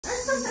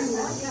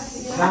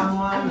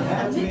Someone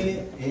help me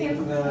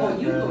in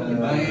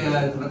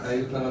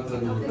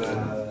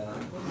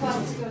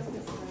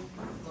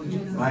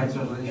my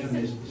translation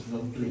is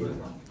not clear,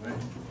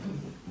 right?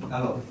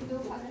 Hello.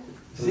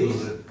 This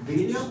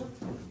video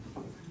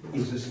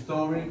is a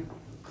story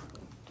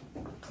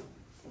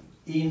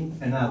in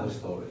another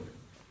story.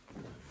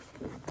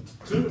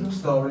 Two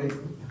stories,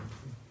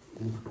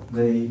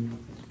 they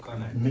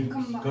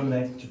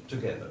connect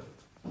together.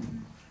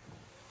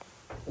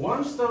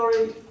 One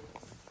story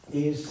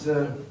is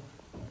the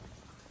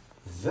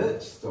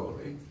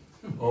story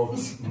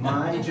of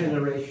my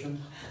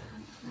generation.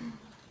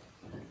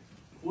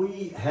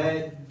 We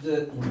had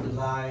in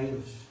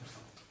life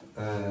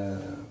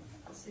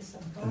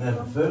in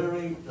a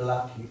very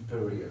lucky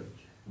period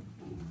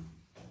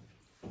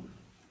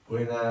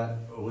when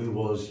we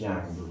was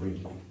young,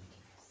 really.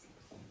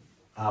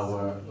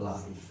 Our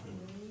life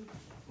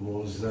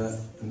was a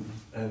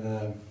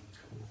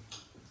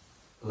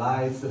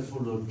life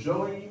full of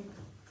joy,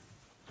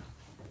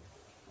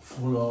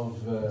 full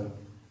of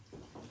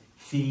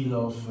feel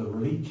of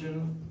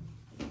religion,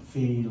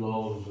 feel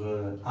of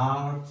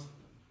art,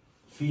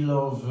 feel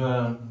of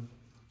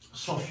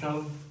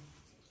social,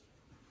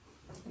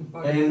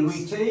 and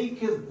we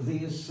take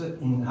this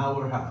in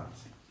our heart.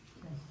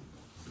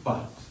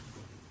 But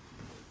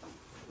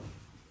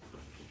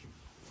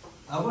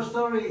our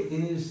story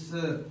is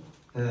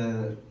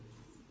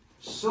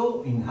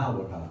so in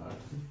our heart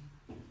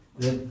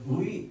that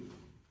we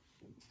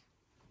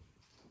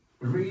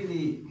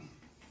really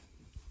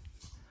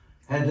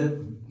had a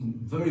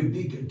very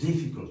big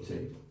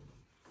difficulty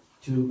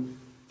to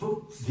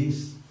put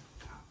this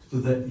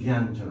to the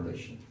young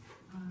generation,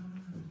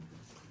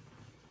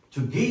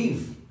 to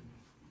give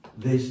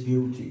this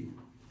beauty,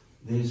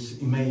 this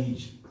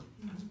image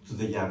to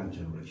the young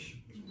generation.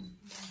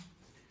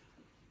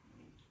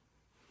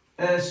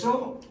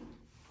 So,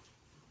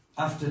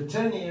 after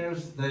 10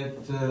 years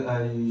that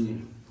I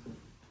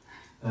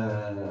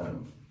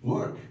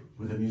work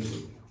with the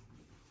music,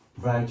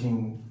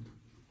 writing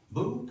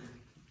book,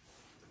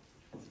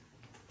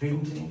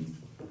 painting,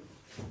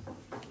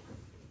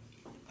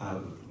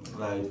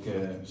 like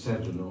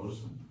Sergio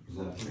knows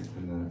exactly,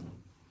 and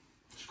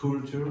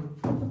sculpture,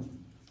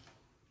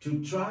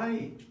 to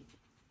try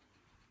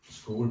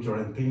sculpture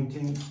and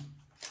painting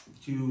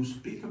to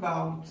speak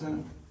about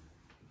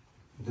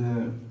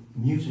the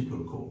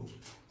musical chord,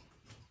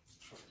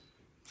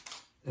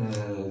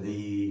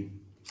 the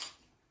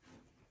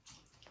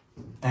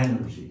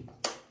energy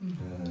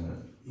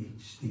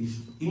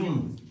is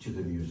into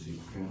the music,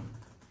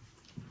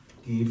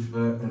 give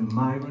a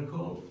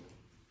miracle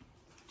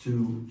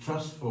to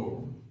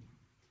transform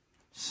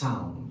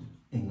sound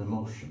in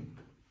emotion.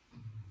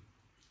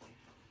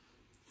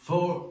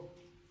 For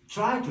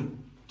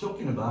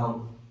talking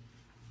about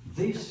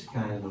this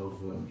kind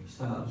of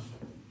stuff,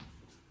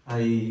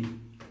 I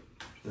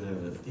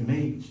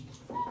imaged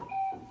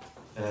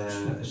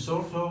a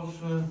sort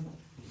of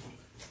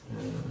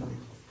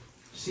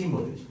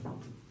symbolism.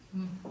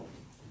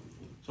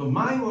 So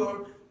my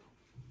work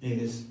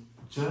is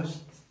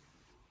just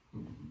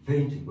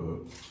painting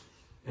work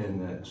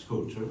and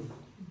sculpture,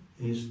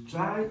 is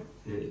try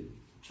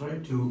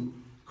to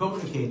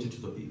communicate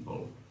to the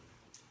people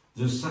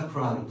the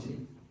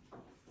sacrality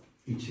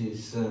which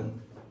is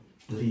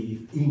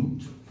live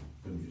into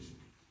the music,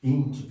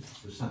 into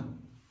the sound.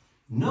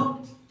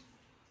 Not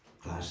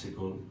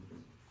classical,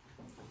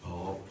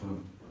 pop,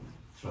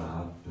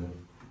 trap,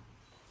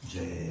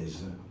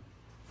 jazz,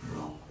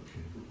 rock,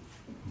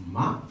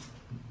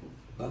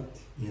 but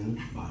in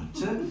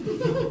the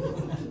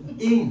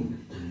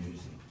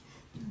music.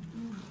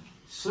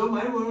 So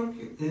my work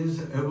is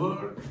a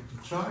work to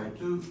try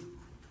to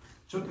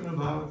talking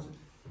about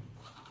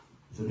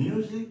the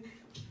music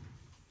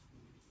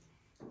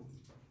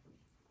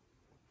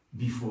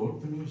before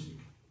the music.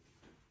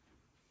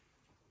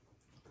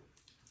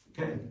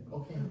 Okay.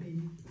 Okay.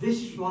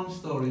 This is one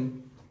story.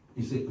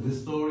 Is the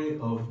story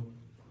of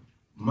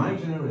my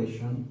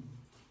generation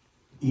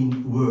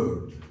in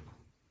word.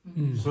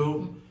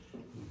 So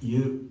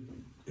you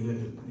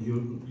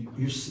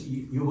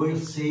will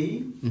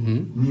see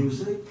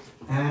music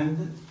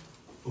and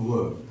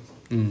word.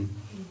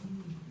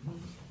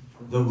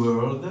 The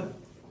word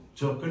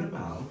talking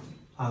about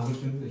our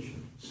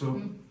generation.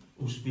 So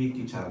who speak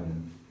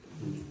Italian?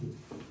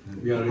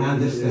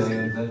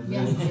 Understand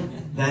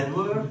that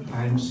word?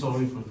 I'm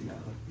sorry for the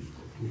other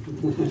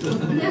people.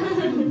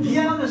 The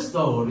other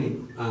story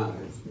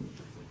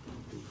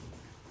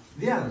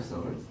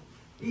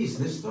is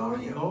the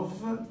story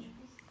of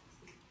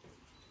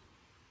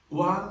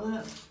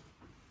one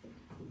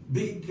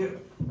big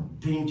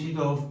painting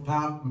of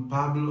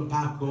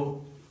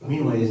Paco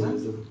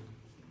Minuesa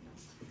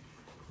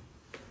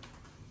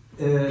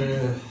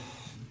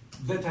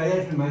that I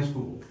have in my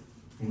school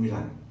in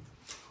Milan.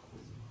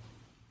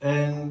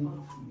 And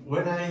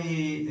when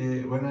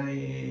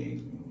I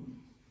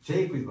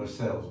take with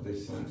myself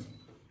this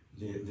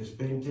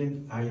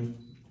painting, I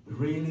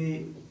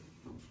really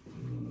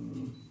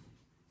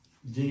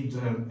did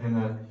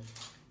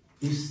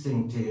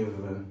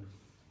instinctive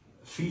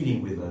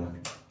feeling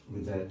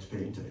with that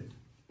painted.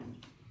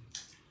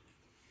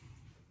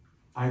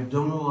 I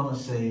don't want to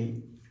say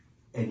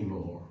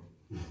anymore.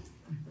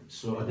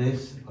 So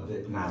adesso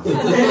now.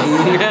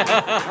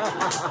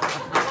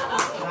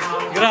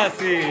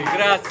 Grazie,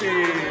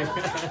 grazie.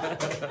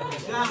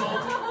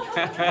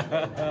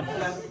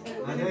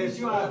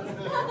 Adesso.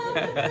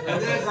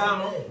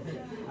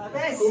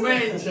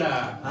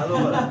 Comincia.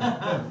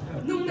 Allora.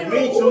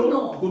 Numero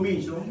uno.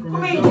 Comincio.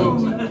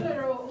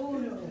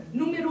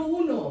 Numero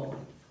uno.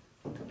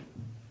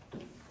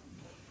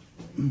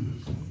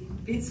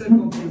 Pizza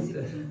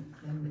compresa.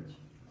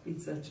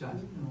 Pizza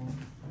ciao.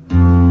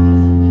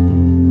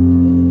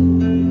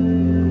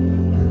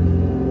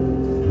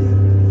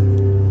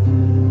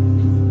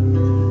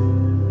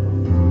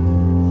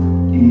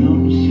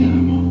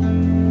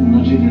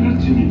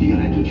 Generazione di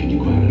reduci di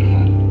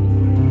guerra,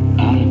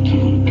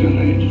 altro che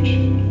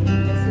reduci.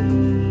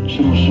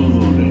 Siamo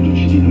solo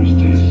reduci di noi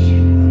stessi,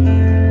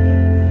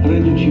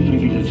 reduci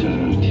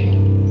privilegiati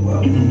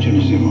e non ce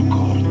ne siamo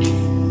accorti,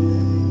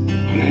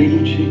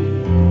 reduci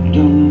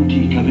da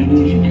un'antica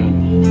benefica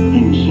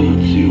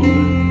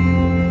insolazione,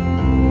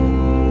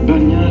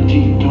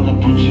 bagnati da una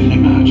pozione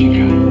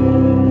magica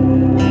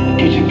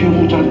che ci è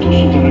piovuta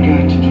addosso da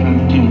ragazzi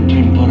durante un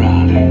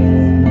temporale.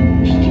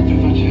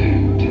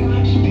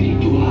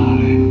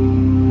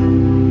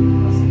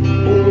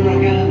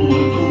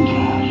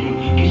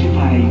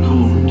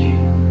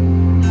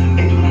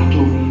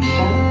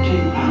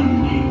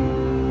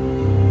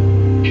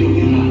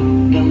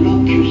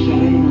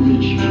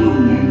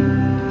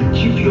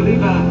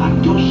 Pioveva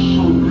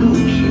addosso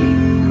luce,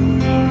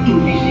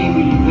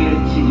 invisibili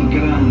pezzi di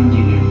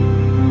grandine,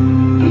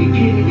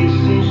 ripieni del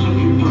senso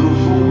più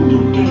profondo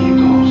delle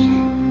cose.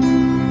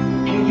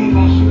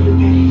 Pioveva sulle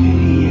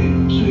periferie,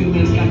 sui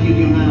mercati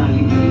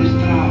rionali, per le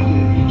strade,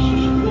 su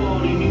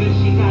scuole,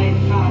 università e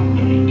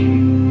fabbriche.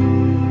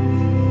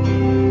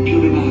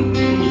 Pioveva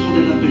senso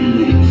della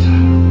bellezza,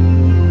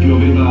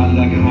 pioveva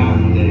alla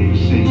grande il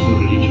senso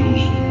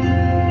religioso,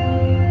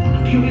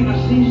 pioveva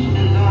senso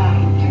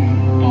dell'arte.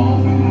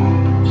 Povera,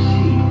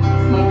 sì,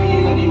 ma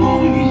piena di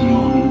nuove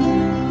visioni.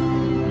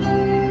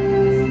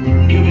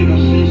 Pioveva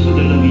senso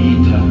della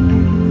vita,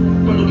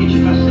 quello che ci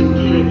fa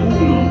sentire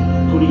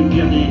uno con il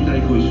pianeta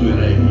e coi suoi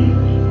regni.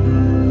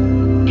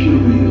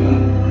 Pioveva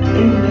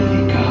e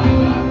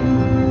nevicava.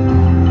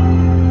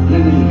 La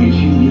neve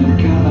ci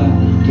imbiancava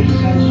del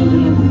senso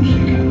della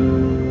musica.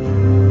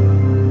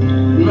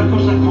 Una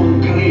cosa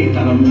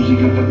concreta la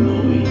musica per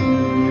noi,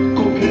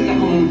 concreta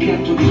come un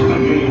piatto di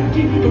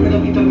spaghetti, come la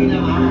vitamina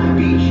A, B,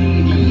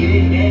 C, D,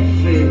 E,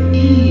 F,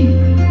 I.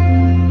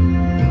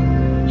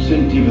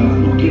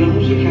 Sentivamo che la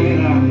musica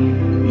era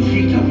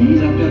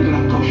vitamina per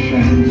la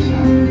coscienza,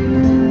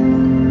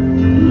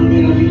 una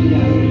meraviglia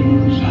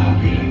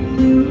irrinunciabile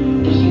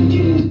da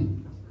sentire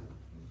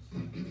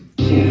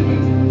insieme,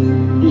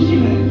 in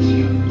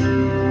silenzio.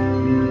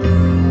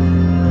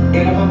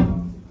 Eravamo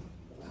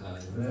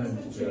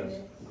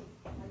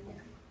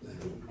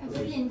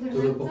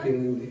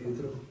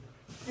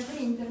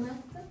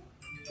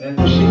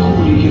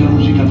sicuri che la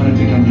musica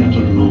avrebbe cambiato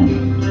il mondo.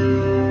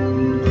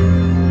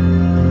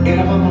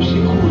 Eravamo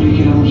sicuri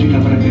che la musica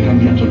avrebbe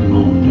cambiato il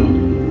mondo.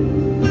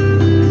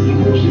 La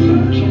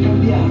musica ci ha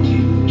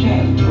cambiati,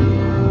 certo,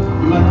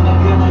 ma non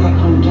abbiamo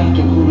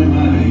raccontato come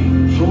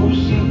mai.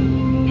 Forse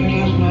per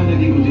la smania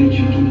di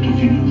goderci tutto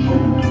fino in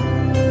fondo.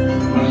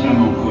 Ma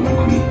siamo ancora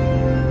qui.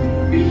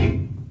 Il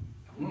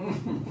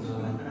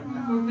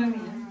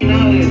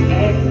finale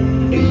è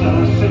e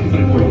sarà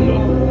sempre quello.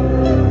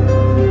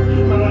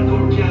 Ma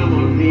raccontiamo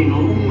almeno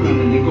una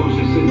delle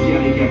cose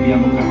essenziali che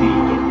abbiamo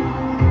capito.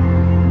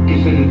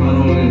 Che se le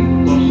parole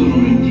possono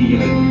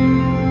mentire,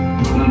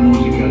 la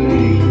musica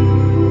lei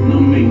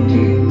non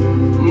mente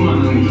mai,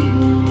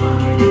 mai.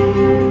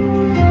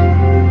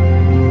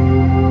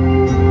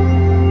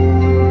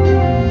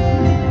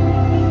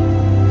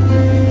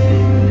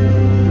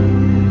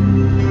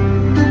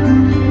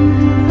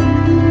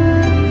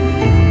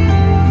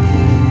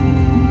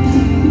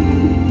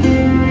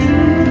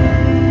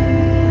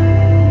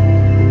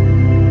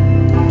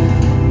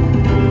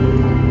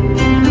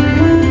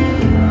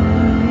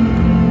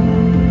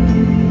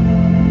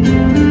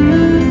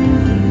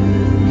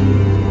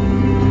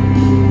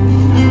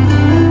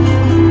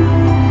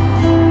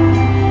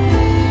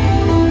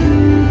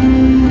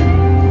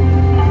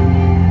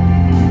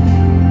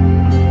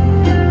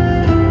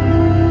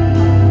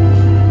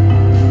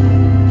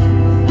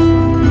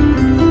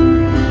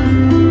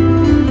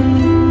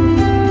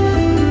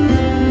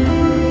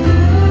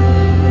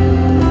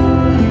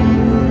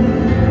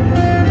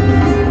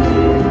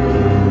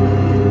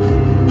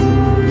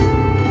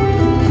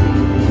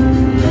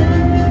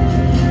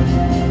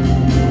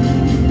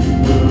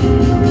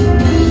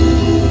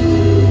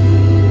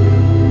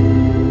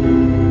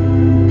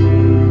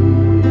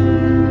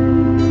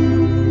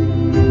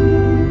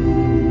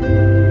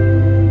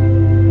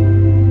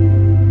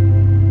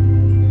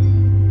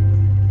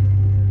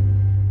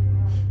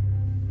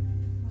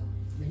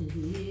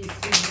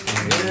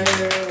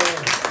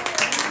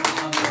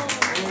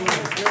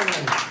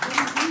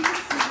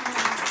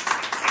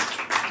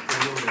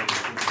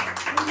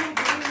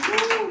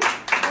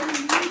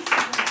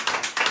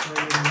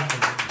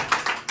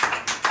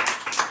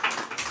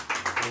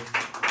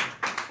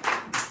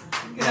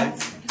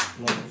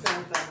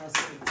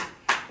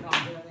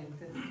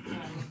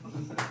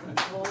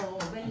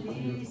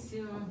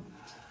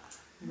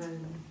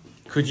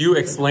 Could you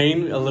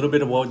explain a little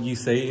bit of what you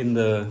say in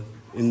the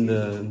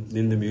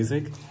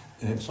music?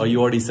 Or you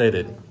already said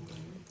it?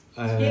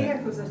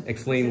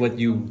 Explain what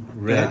you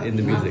read in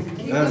the music.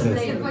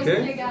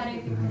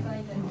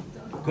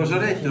 Cosa ho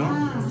detto?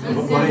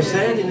 What I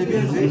said in the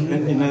music,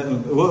 in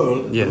the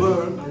world. Yeah.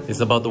 World, It's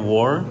about the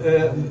war?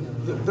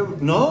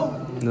 no.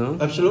 No?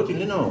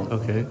 Absolutely no.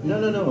 Okay. No.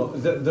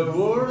 The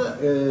world.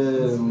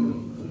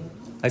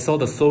 I saw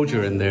the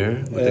soldier in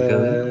there with the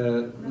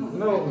gun.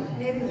 No.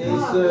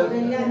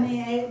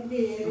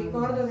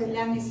 Ricordo degli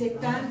anni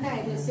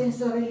 70 e del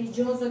senso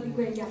religioso di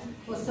quegli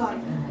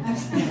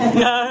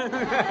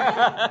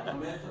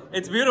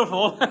It's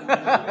beautiful.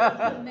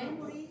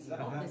 memories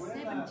of the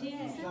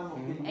 70s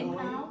and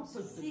now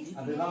 68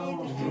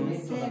 and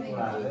 70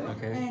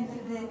 Okay. and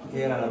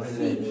the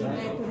feeling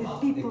that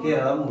the people,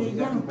 the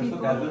young people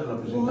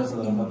was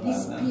in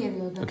this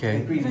period. Okay.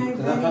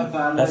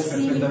 That's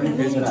period,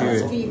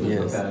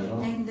 yes.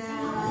 And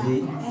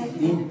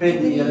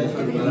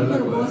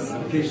impedire was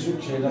che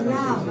succeda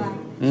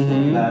questa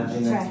Mm-hmm.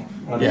 indagine.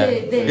 Yeah.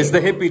 It's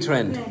the hippie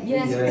trend.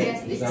 yes,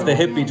 It's the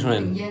hippie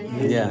trend.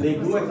 Yeah. Le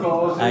due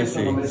cose I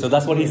see. So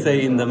that's what he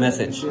say in the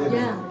message.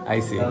 Yeah. I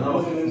see.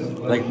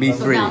 Like be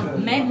free.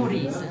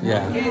 Memories.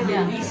 Yeah.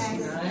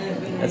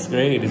 That's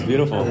great. It's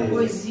beautiful.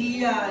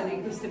 Poesia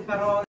di queste parole.